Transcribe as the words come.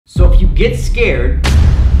if you get scared,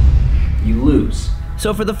 you lose.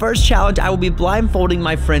 So for the first challenge, I will be blindfolding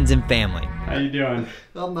my friends and family. How you doing?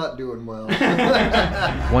 I'm not doing well.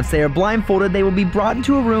 Once they are blindfolded, they will be brought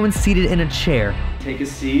into a room and seated in a chair. Take a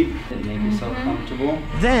seat and make yourself comfortable.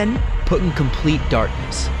 Then, put in complete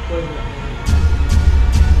darkness.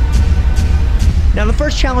 Now the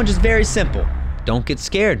first challenge is very simple. Don't get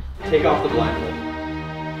scared. Take off the blindfold.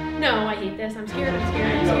 No, I hate this. I'm scared, I'm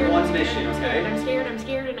scared, I'm You scared. have one mission, okay? I'm scared, I'm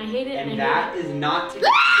scared, and I hate it, And I that hate it. is not to get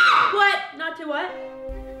scared. What? Not to what?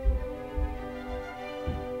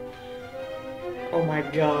 Oh my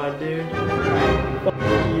god, dude. Fuck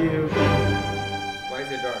you. Why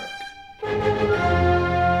is it dark?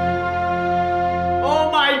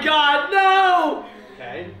 Oh my god, no!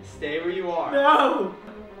 Okay, stay where you are. No!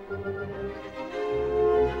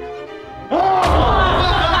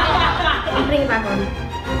 I'm putting it back on.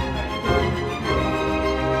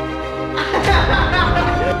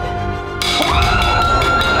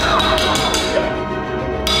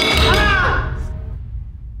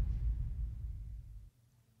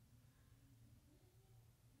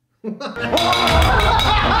 I'm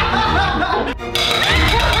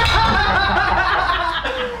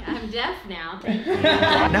deaf now.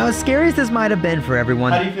 Now, as scary as this might have been for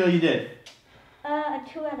everyone, How do you feel you did? A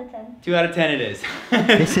 2 out of 10. 2 out of 10 it is.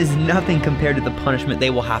 this is nothing compared to the punishment they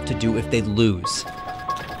will have to do if they lose.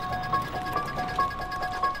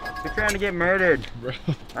 We're trying to get murdered.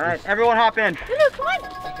 Alright, everyone hop in. No, come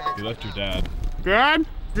on. You left your dad. Dad?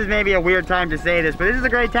 This is maybe a weird time to say this, but this is a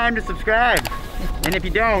great time to subscribe. And if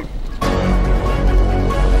you don't,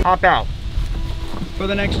 hop out. For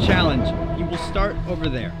the next challenge, you will start over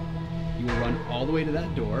there. You will run all the way to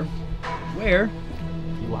that door, where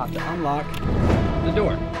you will have to unlock the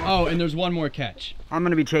door. Oh, and there's one more catch. I'm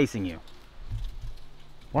gonna be chasing you.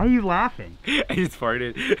 Why are you laughing? I just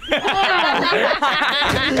farted. I'm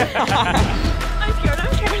scared,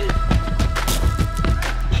 I'm scared.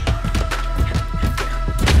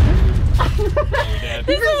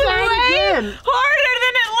 This is way harder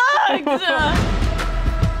than it looks!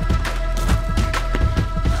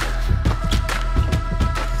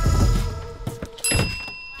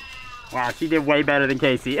 Wow, she did way better than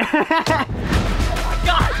Kacey. Oh my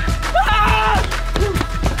god! Ah!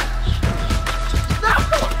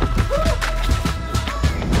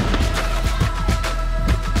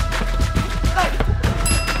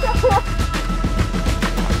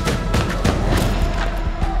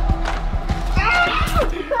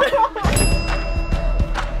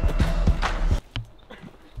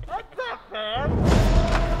 What's up, man?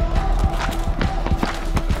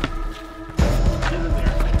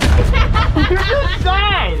 You just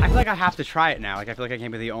died! I feel like I have to try it now. Like I feel like I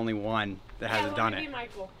can't be the only one that hasn't done it.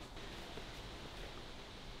 Michael.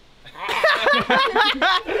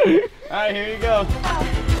 Alright, here you go.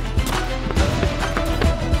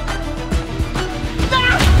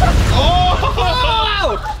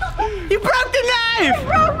 Oh! You broke the knife! I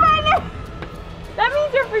broke my neck! That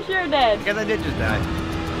means you're for sure dead. Because I did just die.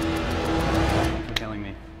 You're killing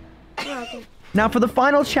me. Now for the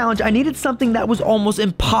final challenge, I needed something that was almost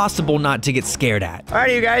impossible not to get scared at.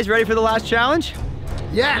 Alright, you guys ready for the last challenge?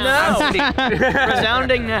 Yeah. No!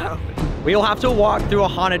 Resounding no. We will have to walk through a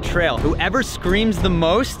haunted trail. Whoever screams the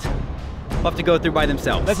most will have to go through by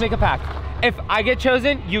themselves. Let's make a pact. If I get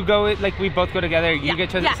chosen, you go, like we both go together, you get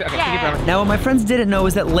chosen. Okay, keep it. Now what my friends didn't know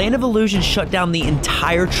is that Land of Illusion shut down the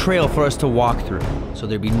entire trail for us to walk through. So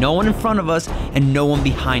there'd be no one in front of us and no one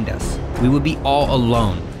behind us. We would be all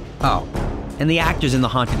alone. Oh, and the actors in the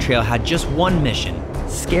haunted trail had just one mission.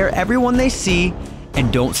 Scare everyone they see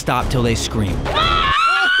and don't stop till they scream.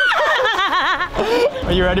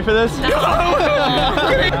 Are you ready for this? No!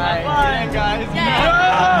 Alright, guys.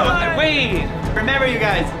 No! Wait! Remember, you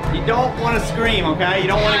guys, you don't want to scream, okay? You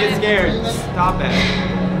don't want to get scared. Stop it.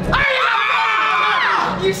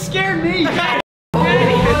 You scared me!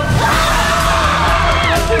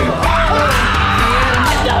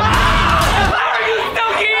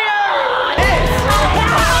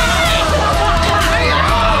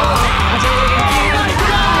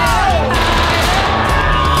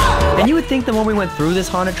 And you would think that when we went through this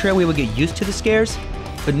haunted trail, we would get used to the scares,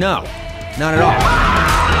 but no, not at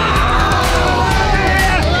all.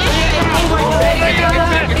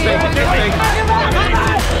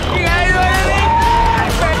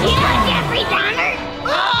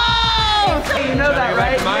 You know that,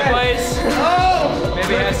 right? My place. Oh!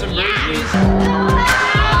 Maybe have some breezies.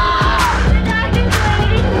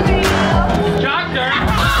 Doctor!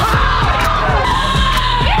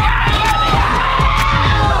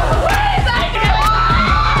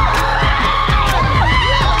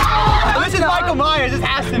 This is Michael Myers.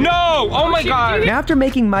 After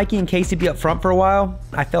making Mikey and Kacey be up front for a while,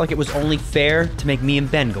 I felt like it was only fair to make me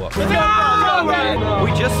and Ben go up front.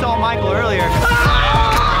 We just saw Michael earlier.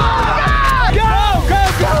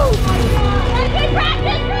 Go!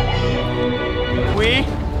 We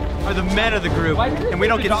are the men of the group, and we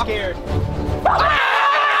don't get scared.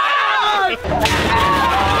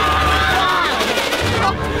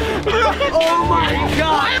 Oh my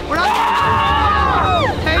God!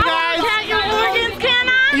 Hey guys! Your organs, can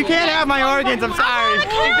I? You can't have my organs, I'm sorry.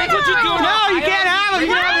 That's what you're doing. No, you can't have them. You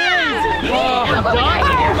can have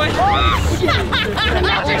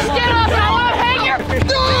Let your skin off, I want to hang your...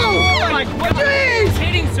 No! Jeez!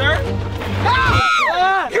 Hitting, sir.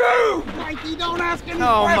 Mikey, don't ask any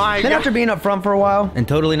Oh my Then God. after being up front for a while and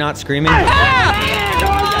totally not screaming, Oh my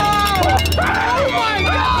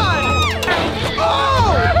God!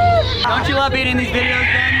 Oh! Don't you love being in these videos,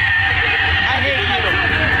 Ben? I hate you.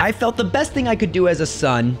 I felt the best thing I could do as a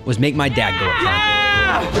son was make my dad go up front.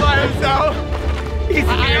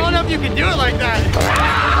 I don't know if you can do it like that.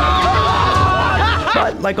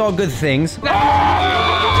 But like all good things,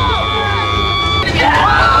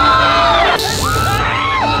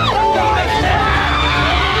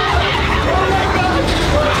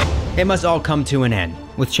 it must all come to an end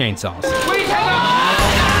with chainsaws.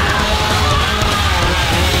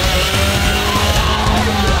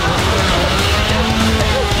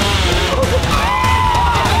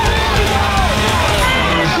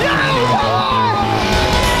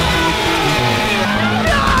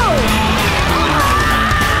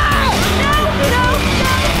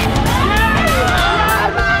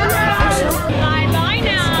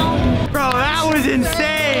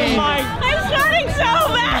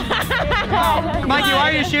 Mikey, why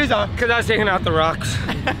are your shoes on? Because I was taking out the rocks.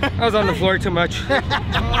 I was on the floor too much. Oh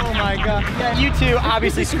my God. Yeah, you two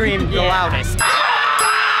obviously screamed the loudest.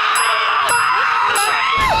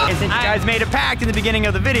 And since you guys made a pact in the beginning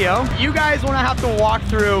of the video, you guys want to have to walk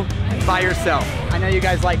through by yourself. I know you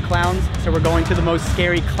guys like clowns, so we're going to the most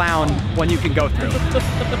scary clown one you can go through.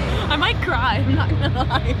 I might cry, I'm not gonna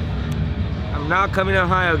lie. I'm not coming to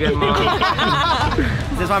Ohio again, Mom.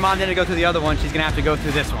 Since my mom didn't go through the other one, she's gonna have to go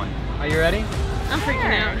through this one. Are you ready? I'm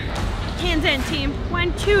freaking out. Hands in, team.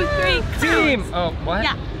 1, 2, 3, Team! Oh, what?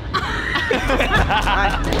 Yeah.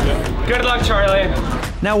 Good luck, Charlie.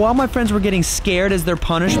 Now, while my friends were getting scared as their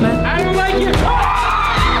punishment, I don't like it.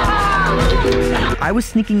 I was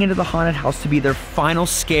sneaking into the haunted house to be their final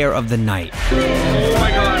scare of the night. Oh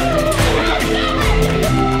my God.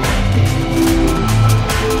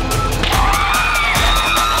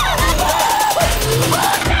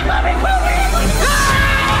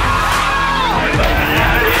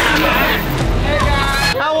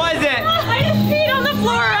 How was it? I just peed on the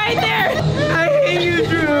floor right there. I hate you,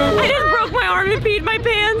 Drew. I just broke my arm and peed my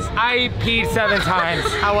pants. I peed 7 times.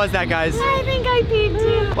 How was that, guys? I think I peed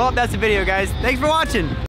too. Well, that's the video, guys. Thanks for watching.